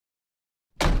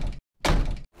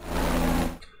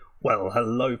Well,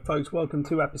 hello folks, welcome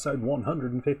to episode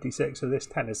 156 of this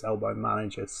Tennis Elbow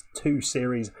Managers 2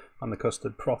 series. I'm the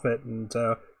Custard Prophet, and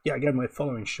again we're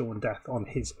following Sean Death on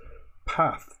his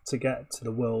path to get to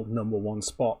the world #1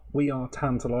 spot. We are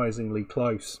tantalisingly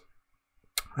close,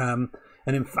 and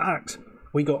in fact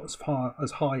we got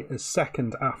as high as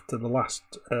second after the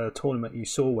last tournament you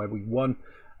saw where we won,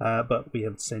 but we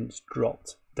have since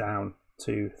dropped down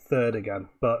to third again.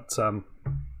 But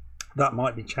that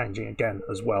might be changing again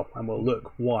as well, and we'll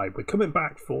look why. We're coming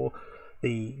back for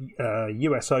the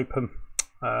US Open,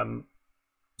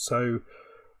 so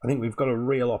I think we've got a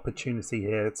real opportunity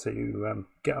here to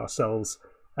get ourselves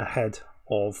ahead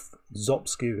of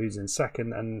Zopsku, who's in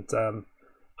second, and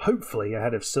hopefully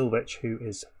ahead of Silvic, who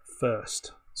is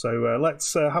first. So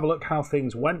let's have a look how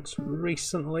things went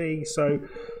recently. So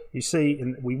you see,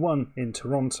 we won in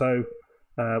Toronto,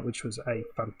 which was a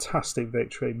fantastic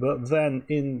victory, but then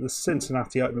in the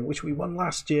Cincinnati Open, which we won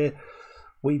last year,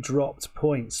 we dropped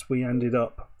points. We ended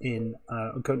up in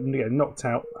knocked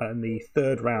out in the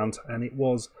third round, and it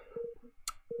was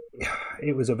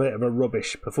a bit of a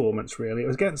rubbish performance, really. It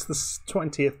was against the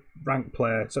 20th ranked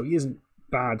player, so he isn't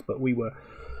bad, but we were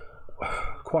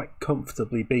quite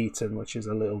comfortably beaten, which is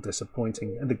a little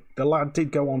disappointing. And the lad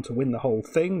did go on to win the whole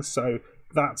thing, so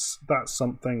that's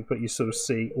something. But you sort of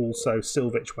see also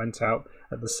Silvic went out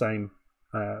at the same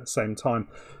time.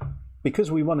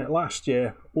 Because we won it last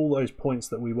year, all those points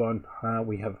that we won,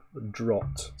 we have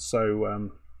dropped.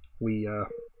 So we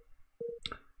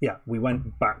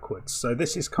went backwards. So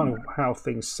this is kind of how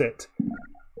things sit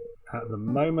at the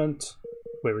moment.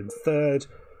 We're in third,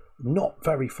 not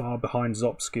very far behind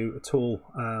Zopsku at all,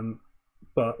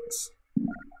 but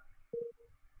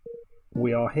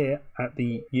we are here at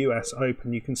the US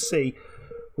Open. You can see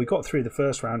we got through the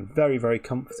first round very, very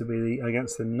comfortably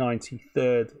against the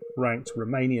 93rd ranked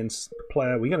Romanian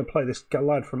player. We're going to play this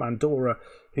lad from Andorra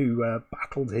who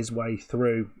battled his way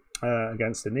through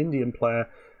against an Indian player,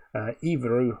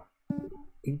 Ivaru.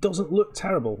 He doesn't look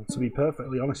terrible, to be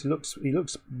perfectly honest. He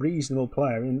looks reasonable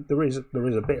player, and there is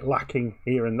a bit lacking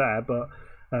here and there, but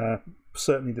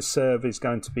certainly the serve is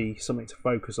going to be something to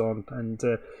focus on, and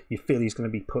you feel he's going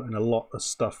to be putting a lot of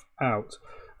stuff out.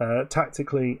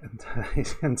 Tactically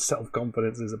and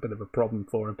self-confidence is a bit of a problem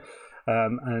for him,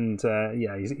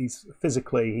 he's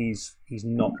physically he's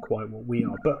not quite what we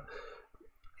are, but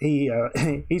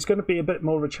he's going to be a bit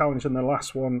more of a challenge than the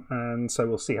last one, and so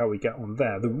we'll see how we get on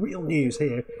there. The real news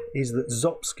here is that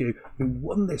Zopsku, who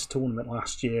won this tournament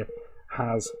last year,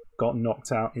 has got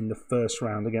knocked out in the first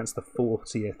round against the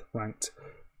 40th ranked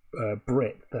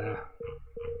Brit there.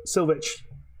 Silvic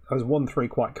has won 3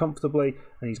 quite comfortably,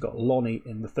 and he's got Lonnie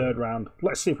in the third round.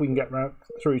 Let's see if we can get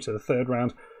through to the third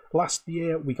round. Last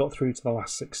year we got through to the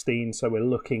last 16, so we're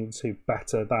looking to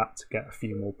better that to get a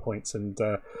few more points. And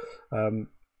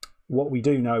what we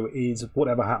do know is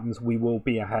whatever happens, we will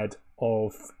be ahead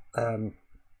of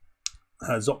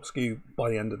Zopsku by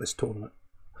the end of this tournament.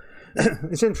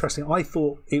 It's interesting. I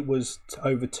thought it was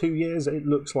over 2 years. It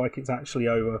looks like it's actually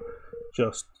over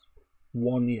just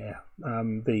 1 year.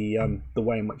 The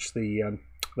way in which the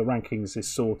rankings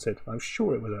is sorted. I'm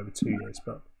sure it was over 2 years,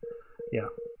 but yeah,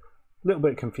 a little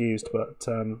bit confused. But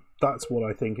that's what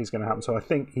I think is going to happen. So I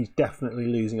think he's definitely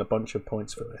losing a bunch of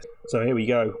points for this. So here we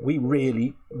go. We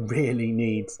really, really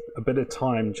need a bit of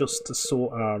time just to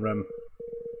sort our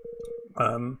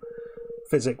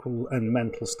physical and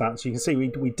mental stats. You can see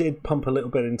we did pump a little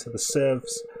bit into the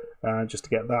serves just to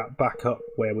get that back up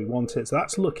where we want it. So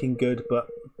that's looking good, but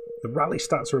the rally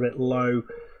stats are a bit low.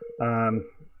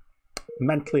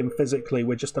 Mentally and physically,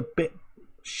 we're just a bit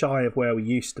shy of where we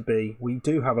used to be. We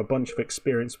do have a bunch of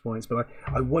experience points, but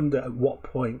I wonder at what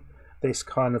point this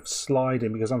kind of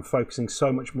sliding, because I'm focusing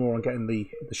so much more on getting the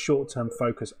short-term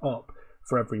focus up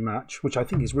for every match, which I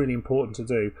think is really important to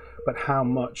do, but how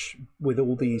much with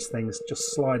all these things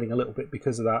just sliding a little bit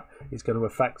because of that is going to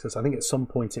affect us. I think at some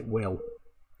point it will.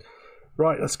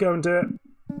 Right, let's go and do it.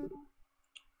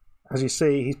 As you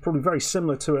see, he's probably very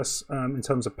similar to us in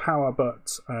terms of power,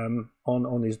 but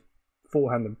on his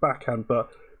forehand and backhand,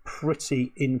 but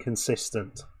pretty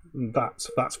inconsistent. That's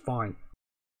fine.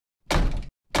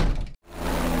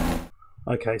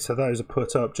 Okay, so those are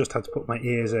put up. Just had to put my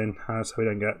ears in so we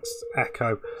don't get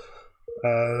echo.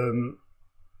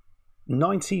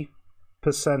 90%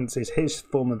 is his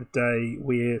form of the day.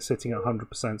 We're sitting at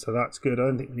 100%, so that's good. I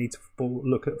don't think we need to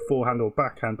look at forehand or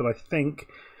backhand, but I think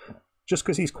just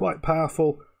because he's quite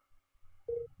powerful,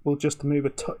 we'll just move a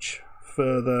touch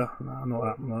further. No, not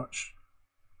that much.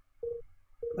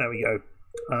 There we go.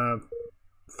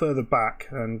 Further back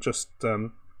and just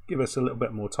give us a little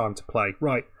bit more time to play.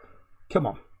 Right. Come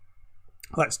on,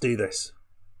 let's do this.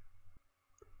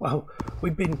 Well,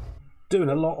 we've been doing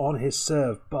a lot on his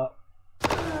serve, but...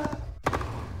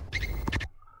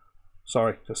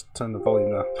 Sorry, just turn the volume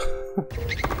down.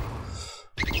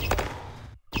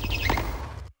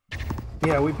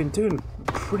 Yeah, we've been doing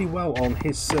pretty well on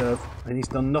his serve, and he's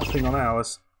done nothing on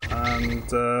ours, and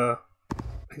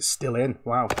it's still in.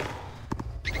 Wow. There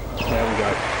we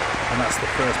go. And that's the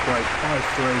first break.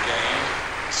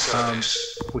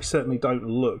 5-3. We certainly don't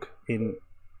look in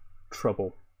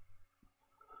trouble.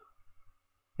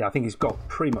 Yeah, I think he's got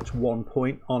pretty much 1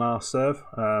 point on our serve,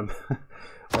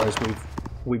 whereas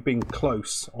we've been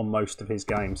close on most of his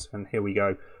games. And here we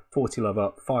go. 40 love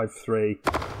up. 5-3.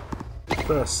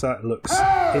 First set looks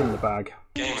in the bag.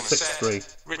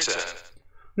 6-3. Return.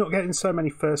 Not getting so many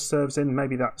first serves in.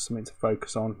 Maybe that's something to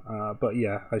focus on. But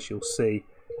yeah, as you'll see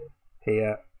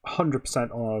here, 100%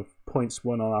 of points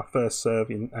won on our first serve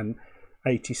and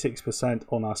 86%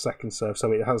 on our second serve.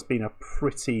 So it has been a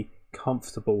pretty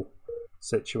comfortable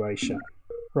situation.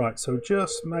 Right, so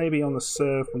just maybe on the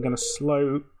serve, we're going to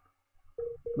slow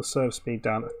the serve speed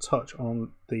down a touch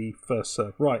on the first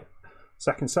serve. Right,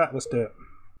 second set, let's do it.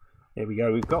 Here we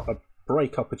go. We've got a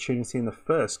break opportunity in the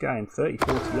first game.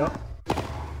 30-40 up.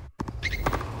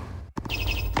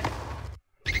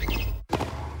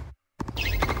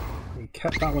 He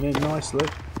kept that one in nicely,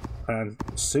 and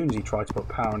as soon as he tried to put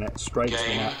power on it, straight to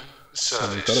the net.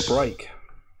 And we've got a break.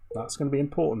 That's going to be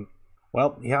important.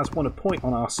 Well, he has won a point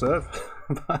on our serve,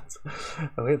 but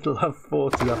with love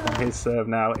 40 up on his serve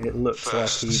now, it looks like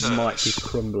he might be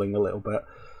crumbling a little bit.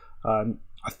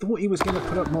 I thought he was going to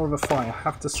put up more of a fight, I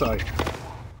have to say,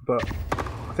 but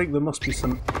I think there must be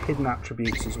some hidden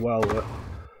attributes as well that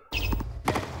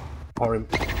are,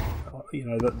 you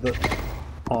know, that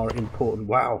are important.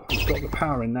 Wow, he's got the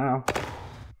power in now.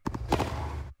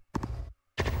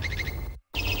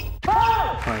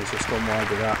 Oh, he's just gone wide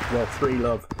with that. Well, 3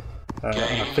 love, and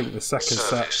I think the second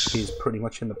set is pretty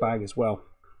much in the bag as well.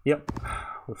 Yep,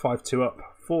 we're 5-2 up,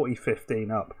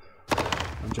 40-15 up.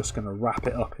 I'm just going to wrap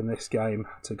it up in this game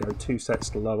to go 2 sets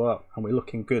to love up, and we're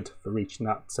looking good for reaching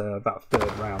that that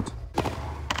third round.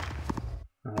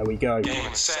 There we go.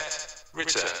 Game set.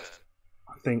 Return.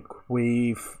 I think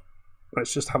we've...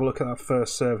 Let's just have a look at that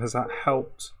first serve. Has that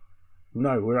helped?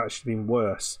 No, we're actually been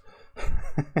worse.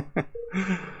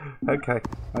 Okay.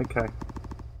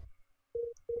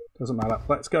 Doesn't matter.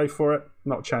 Let's go for it.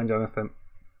 Not change anything.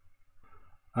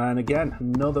 And again,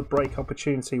 another break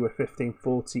opportunity. We're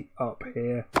 15-40 up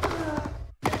here.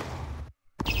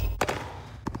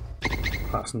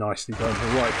 That's nicely done,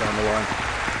 right down the line.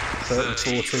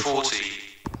 30-40.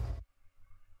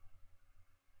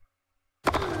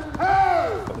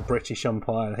 Got the British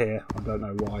umpire here. I don't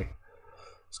know why.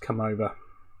 Let's come over.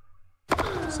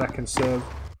 Second serve.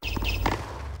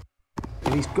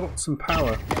 And he's got some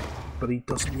power, but he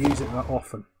doesn't use it that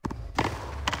often.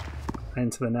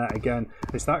 Into the net again.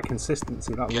 It's that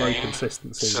consistency, that low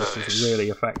consistency, which is really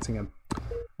affecting him.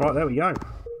 Right, there we go.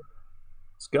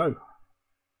 Let's go.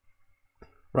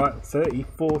 Right,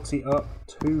 30-40 up,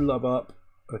 2 love up.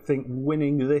 I think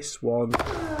winning this one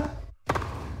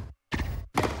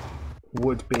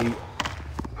would be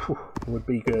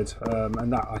good,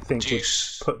 and that I think would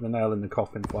put the nail in the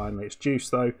coffin finally. It's juice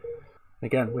though.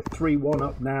 Again, we're 3-1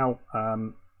 up now,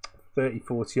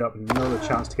 30-40 up, another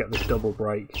chance to get the double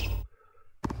break.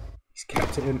 He's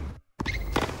kept it in.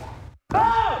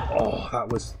 Oh, that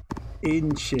was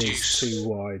inches too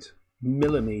wide.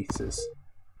 Millimetres.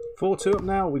 4-2 up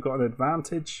now. We've got an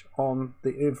advantage on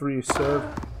the Ivry serve.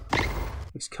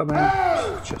 He's come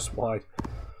out just wide.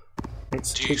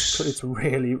 It's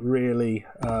really, really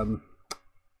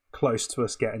close to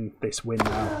us getting this win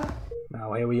now.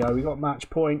 Now here we go. We got match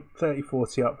point.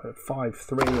 30-40 up at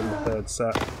 5-3 in the third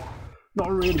set.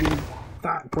 Not really been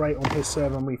that great on his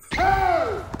serve, and we've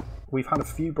had a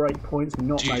few break points,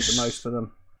 not made the most of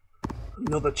them.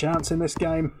 Another chance in this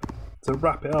game to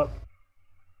wrap it up.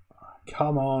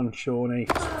 Come on, Shawnee,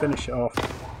 let's finish it off.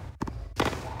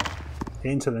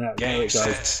 Into the net, there it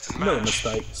goes. No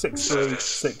mistake. 6-3,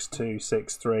 6-2,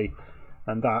 6-3,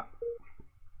 and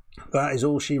that is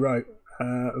all she wrote.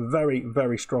 Very,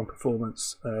 very strong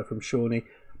performance from Shawnee.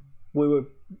 We were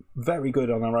very good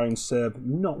on our own serve,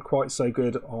 not quite so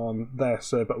good on their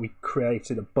serve, but we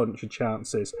created a bunch of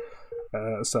chances.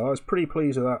 So I was pretty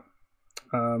pleased with that.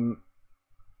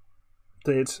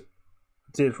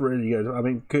 Did really good. I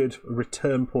mean, good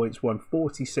return points won,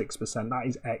 46%. That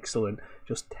is excellent.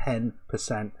 Just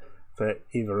 10% for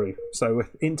Ivory. So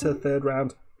with into the third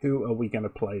round, who are we going to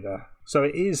play there? So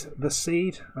it is the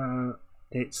seed.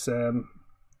 It's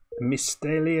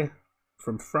Mistelia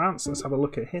from France. Let's have a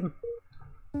look at him.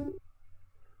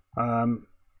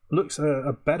 looks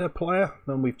a better player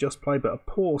than we've just played, but a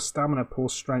poor stamina, poor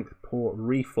strength, poor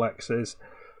reflexes,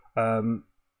 and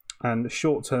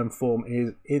short-term form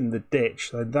is in the ditch,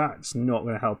 so that's not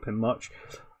going to help him much.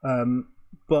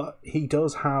 But he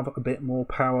does have a bit more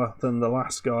power than the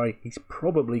last guy. He's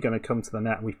probably going to come to the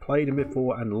net. We've played him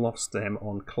before and lost to him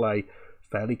on clay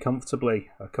fairly comfortably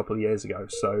a couple of years ago,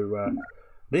 so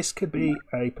this could be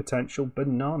a potential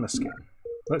banana skin.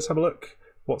 Let's have a look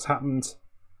what's happened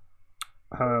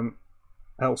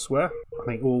elsewhere. I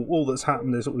think all that's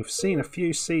happened is that we've seen a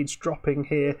few seeds dropping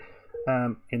here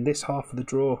in this half of the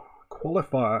draw.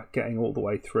 Qualifier getting all the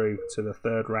way through to the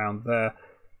third round there.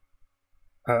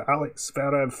 Alex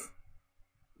Zverev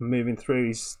moving through.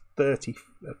 He's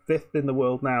 35th in the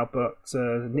world now, but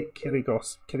Nick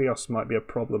Kyrgios might be a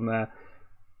problem there.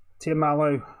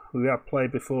 Tiamallo, who we have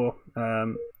played before,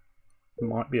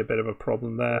 might be a bit of a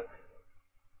problem there.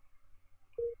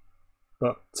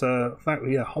 But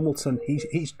thankfully, yeah, Hamilton,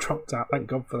 he's dropped out. Thank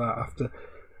God for that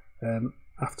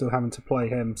after having to play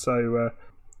him. So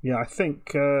yeah, I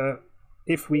think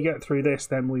if we get through this,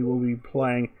 then we will be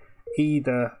playing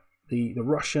either the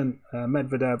Russian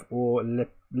Medvedev or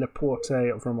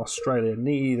Leporte from Australia.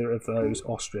 Neither of those,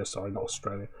 Austria, sorry, not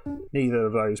Australia. Neither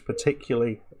of those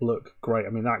particularly look great. I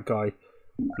mean, that guy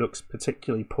looks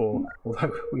particularly poor,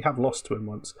 although we have lost to him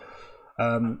once.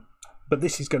 But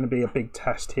this is going to be a big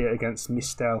test here against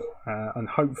Mistel, and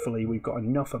hopefully we've got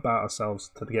enough about ourselves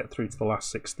to get through to the last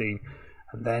 16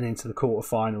 and then into the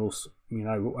quarterfinals. You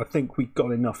know, I think we've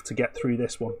got enough to get through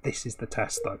this one. This is the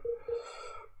test, though.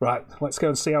 Right, let's go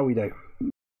and see how we do.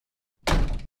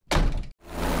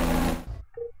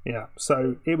 Yeah,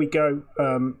 so here we go.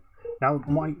 Now,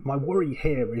 my worry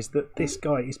here is that this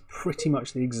guy is pretty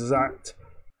much the exact...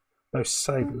 No,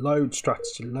 save, load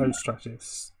strategy.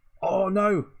 Oh,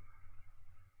 no!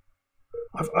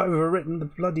 I've overwritten the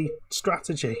bloody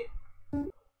strategy.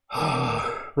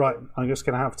 Right, I'm just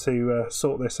going to have to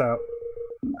sort this out.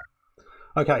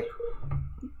 Okay.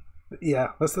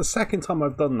 Yeah, that's the second time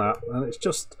I've done that, and it's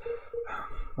just...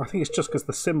 I think it's just because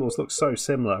the symbols look so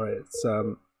similar. It's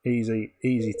easy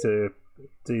to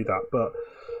do that. But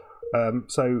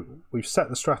so we've set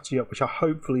the strategy up, which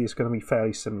hopefully is going to be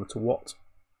fairly similar to what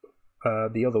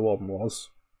the other one was.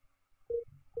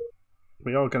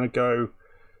 We are going to go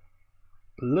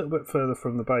a little bit further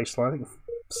from the baseline. I think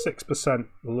 6%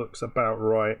 looks about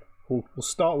right. We'll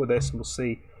start with this and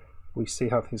we'll see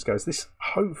how things goes. This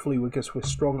hopefully because we're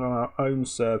strong on our own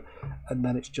serve, and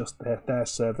then it's just their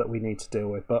serve that we need to deal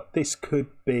with. But this could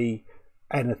be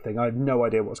anything. I have no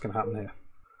idea what's going to happen here.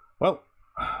 Well,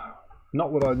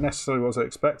 not what I necessarily was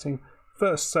expecting.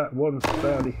 First game won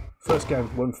fairly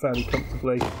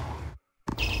comfortably,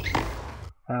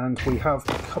 and we have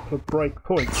a couple of break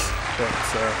points. But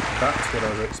that's what I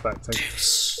was expecting.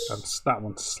 And that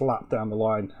one slapped down the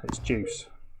line. It's deuce.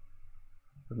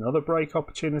 Another break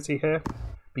opportunity here.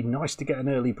 Be nice to get an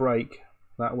early break.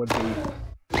 That would be...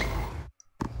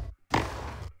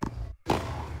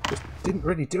 Just didn't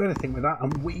really do anything with that,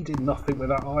 and we did nothing with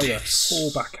that either.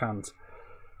 Poor backhand.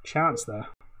 Chance there.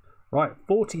 Right,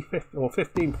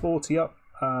 15-40 up.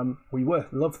 We were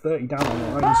love 30 down on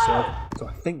our own serve, so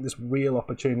I think there's real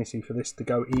opportunity for this to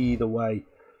go either way.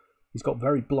 He's got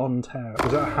very blonde hair.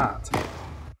 Was that a hat?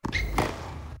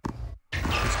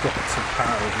 He's got some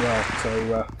power as well. So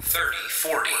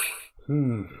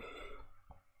 30-40.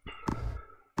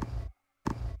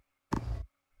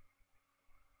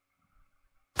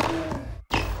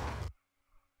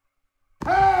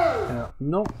 Yeah,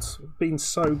 not been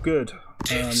so good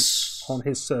on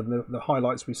his serve. The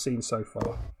highlights we've seen so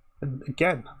far. And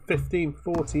again,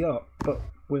 15-40 up, but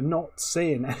we're not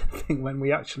seeing anything when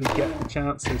we actually get the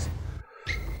chances.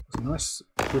 It's a nice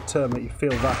return, but you feel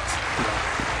that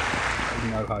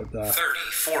no hope there.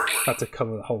 30-40. Had to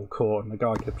cover the whole court, and the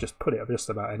guy could just put it just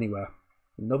about anywhere.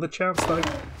 Another chance though.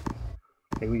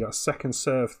 Here we got a second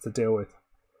serve to deal with.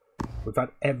 We've had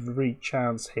every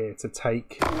chance here to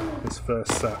take this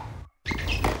first set.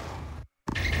 He's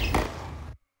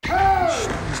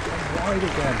gone wide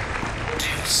again.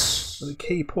 The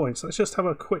key points. Let's just have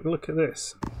a quick look at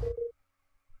this.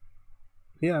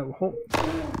 Yeah,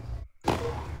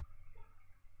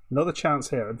 another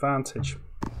chance here, advantage.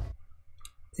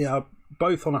 Yeah,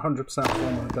 both on 100%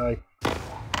 form of the day.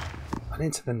 And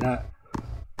into the net.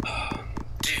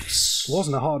 It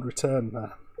wasn't a hard return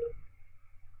there.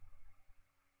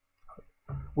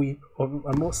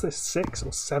 And what's this, 6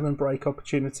 or 7 break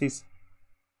opportunities?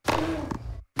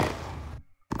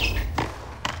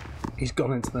 He's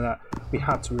gone into the net. We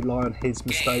had to rely on his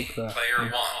mistake there.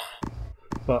 Player 1.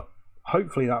 But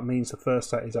hopefully that means the first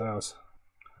set is ours.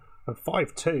 At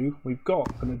 5-2, we've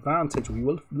got an advantage. We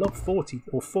will love 40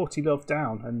 or 40 love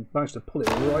down and managed to pull it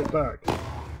right back.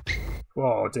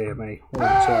 Oh dear me, what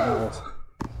a turn that was.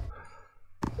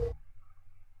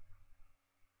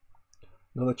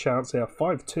 Another chance here.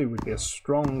 5-2 would be a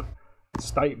strong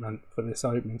statement for this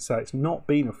opening set. It's not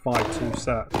been a 5-2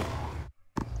 set.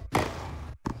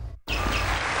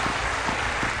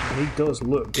 And he does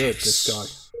look good, this guy.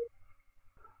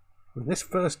 And this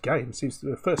first game seems to,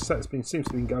 the first set seems to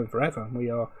have been going forever, and we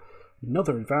are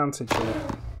another advantage here.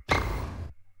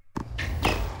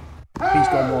 He's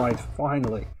gone wide,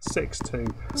 finally.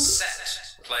 6-2.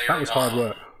 That was hard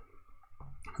work.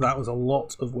 That was a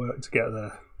lot of work to get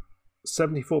there.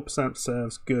 74%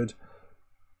 serves, good.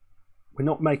 We're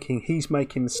not making, he's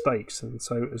making mistakes, and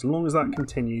so as long as that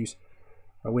continues,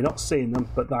 we're not seeing them,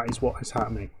 but that is what is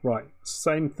happening. Right,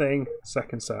 same thing,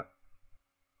 second set.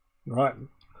 Right,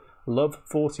 love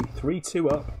 40,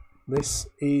 3-2 up. This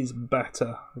is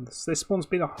better. This one's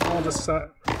been a harder set,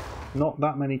 not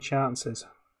that many chances.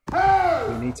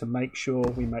 We need to make sure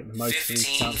we make the most of these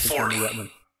chances when we get them.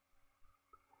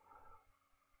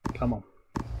 Come on.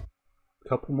 A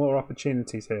couple more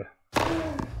opportunities here.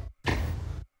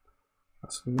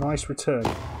 That's a nice return.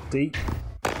 Deep.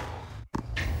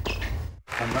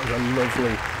 And that was a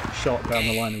lovely shot down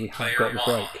the line, and we have got the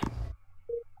break.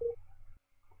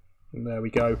 And there we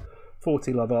go.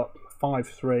 40 love up.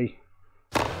 5-3.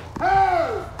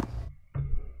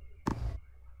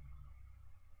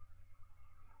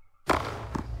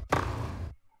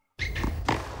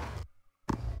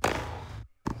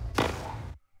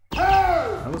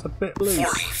 That was a bit loose.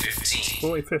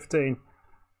 40-15.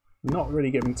 Not really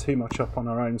giving too much up on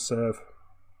our own serve.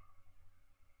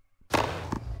 There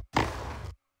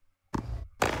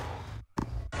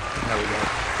we go.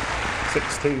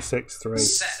 6-2,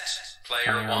 6-3.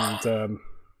 And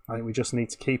I think we just need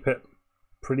to keep it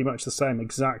pretty much the same,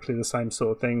 exactly the same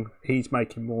sort of thing. He's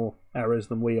making more errors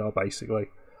than we are, basically.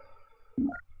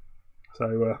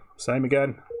 So, same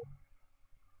again.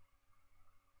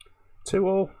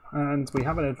 2-all, and we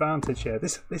have an advantage here.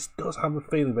 This does have a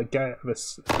feeling of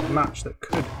a match that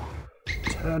could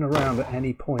turn around at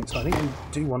any point. So I think we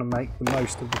do want to make the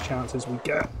most of the chances we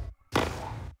get.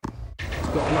 It's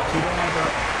got lucky there,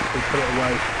 but we put it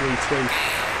away 3-2.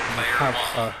 We have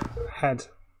a head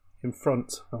in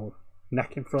front, or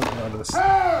neck in front, whatever this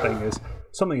thing is.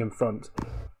 Something in front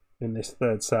in this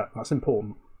third set. That's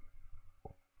important.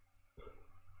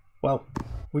 Well,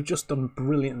 we've just done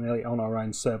brilliantly on our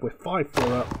own serve. We're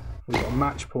 5-4 up. We've got a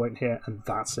match point here, and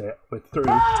that's it. We're through to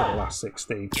the last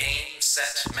 16. Game,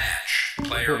 set, match.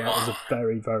 Player that was a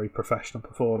very, very professional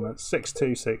performance.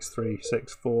 6-2, 6-3,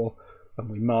 6-4, and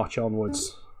we march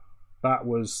onwards. That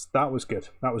was good.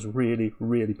 That was really,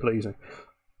 really pleasing.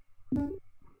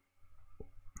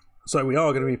 So we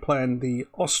are going to be playing the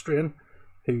Austrian,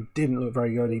 who didn't look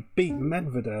very good. He beat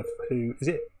Medvedev, who is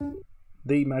it?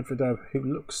 The Medvedev, who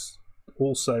looks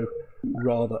also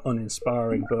rather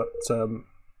uninspiring, but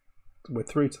we're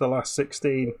through to the last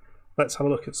 16. Let's have a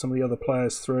look at some of the other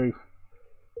players through.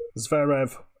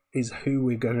 Zverev is who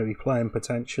we're going to be playing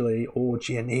potentially, or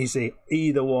Giannese.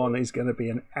 Either one is going to be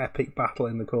an epic battle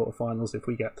in the quarterfinals if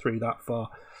we get through that far.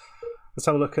 Let's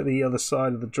have a look at the other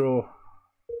side of the draw.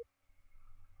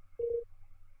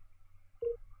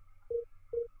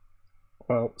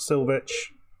 Well, Silvic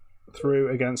through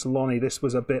against Lonnie. This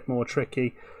was a bit more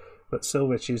tricky, but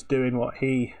Silvic is doing what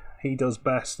he does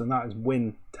best, and that is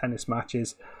win tennis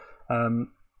matches.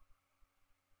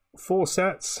 4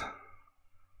 sets.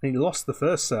 He lost the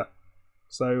first set,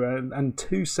 so and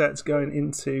 2 sets going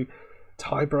into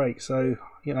tie break. So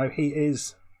you know he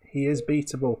is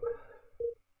beatable.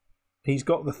 He's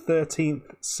got the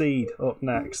 13th seed up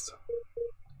next,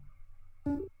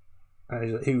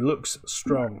 who looks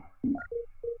strong.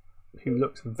 Who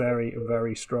looks very,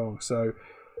 very strong. So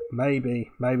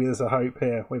maybe there's a hope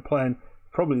here. We're playing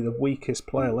probably the weakest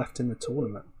player left in the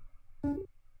tournament.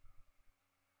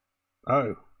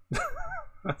 Oh.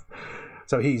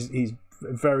 So he's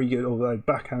very good, although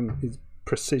backhand, his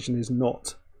precision is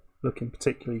not looking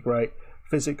particularly great.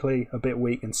 Physically a bit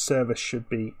weak, and service should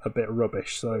be a bit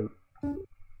rubbish. So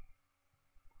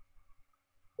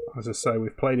as I say,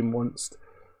 we've played him once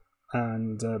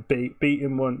and beat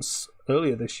him once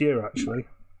earlier this year, actually.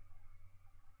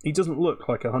 He doesn't look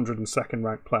like a 102nd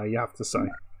ranked player, you have to say.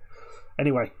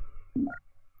 Anyway,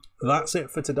 that's it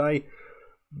for today.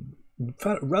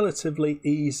 Relatively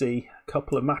easy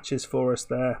couple of matches for us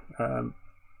there.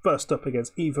 First up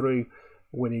against Ivru,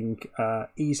 winning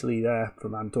easily there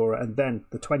from Andorra, and then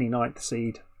the 29th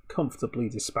seed comfortably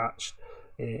dispatched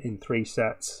in 3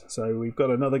 sets. So we've got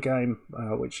another game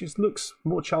which looks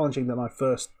more challenging than I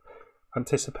first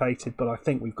anticipated, but I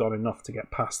think we've got enough to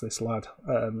get past this lad.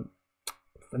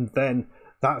 And then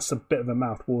that's a bit of a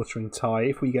mouth-watering tie.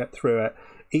 If we get through it,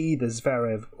 either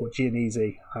Zverev or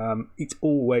Giannese, it's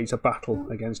always a battle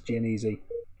against Giannese.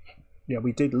 Yeah,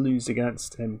 we did lose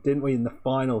against him, didn't we, in the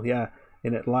final? Yeah,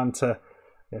 in Atlanta,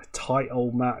 tight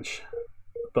old match,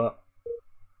 but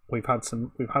we've had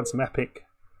some epic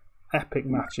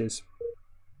matches.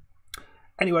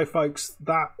 Anyway, folks,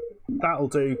 that'll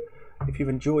do. If you've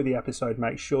enjoyed the episode,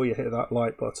 make sure you hit that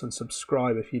like button,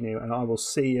 subscribe if you're new, and I will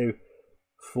see you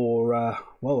for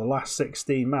the last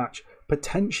 16 match.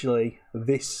 Potentially,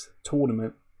 this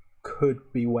tournament could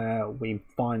be where we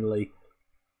finally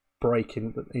break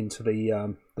into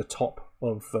the top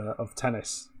of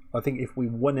tennis. I think if we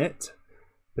won it,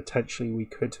 potentially we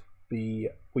could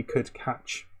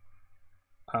catch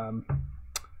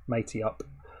Matey up,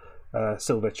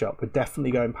 Silvic up. We're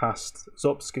definitely going past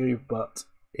Zopsku, but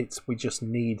we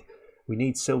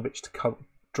need Silvic to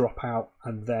drop out,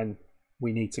 and then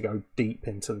we need to go deep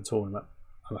into the tournament.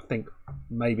 And I think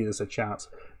maybe there's a chance.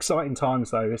 Exciting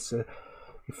times though. It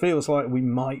feels like we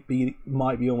might be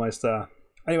almost there.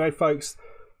 Anyway, folks,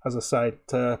 as I said,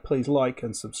 please like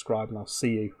and subscribe, and I'll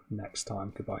see you next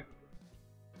time. Goodbye.